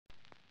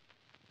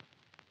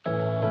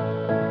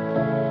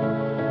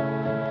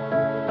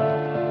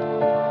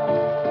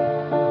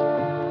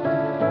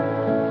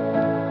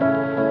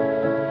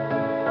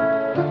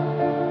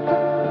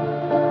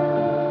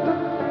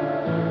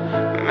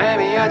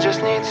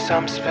just need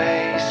some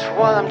space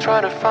while I'm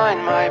trying to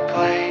find my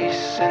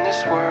place in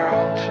this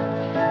world.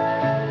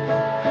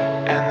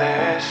 In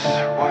this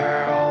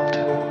world.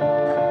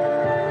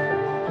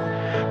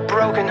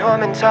 Broken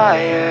home and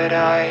tired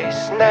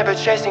eyes, never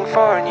chasing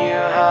for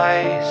new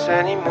highs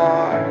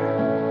anymore.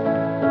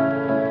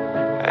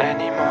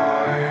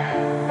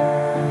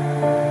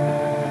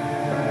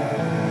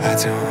 I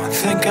don't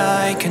think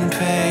I can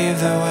pave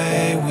the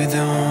way with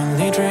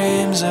only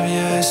dreams of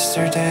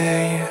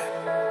yesterday.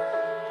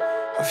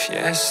 Of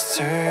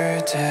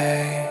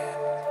yesterday.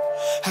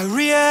 I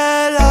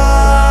realize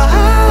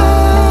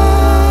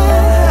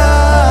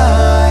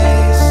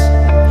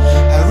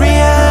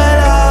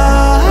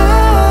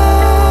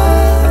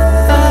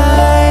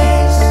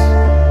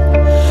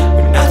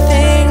we're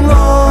nothing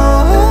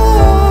more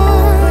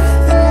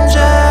than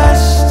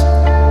just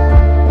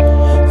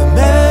a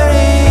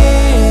memory.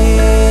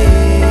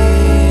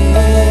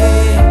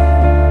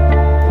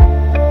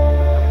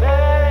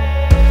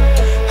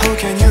 How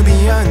can you be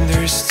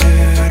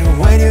understood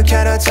when you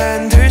cannot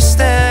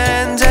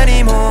understand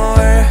anymore?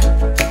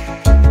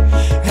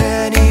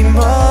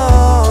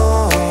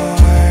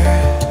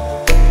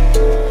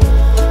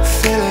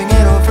 Feeling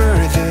it over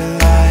the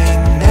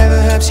line never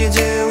helps you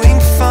doing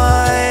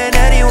fine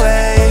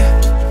anyway.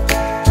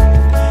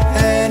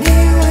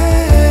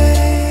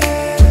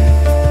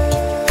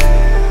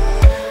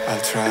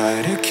 I'll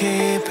try to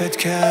keep it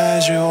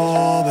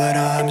casual, but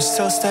I'm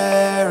still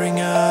staring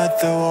at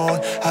the wall.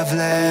 I've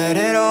let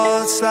it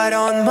all slide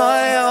on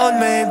my own.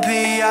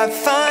 Maybe I've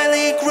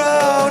finally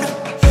grown.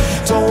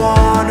 Don't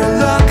wanna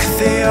look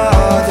the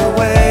other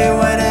way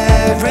when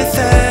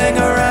everything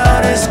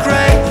around is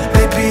great.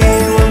 Maybe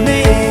we'll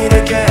meet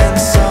again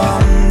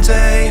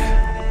someday.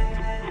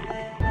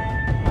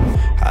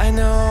 I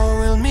know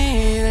we'll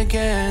meet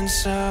again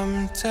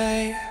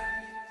someday.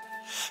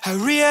 I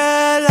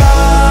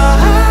realize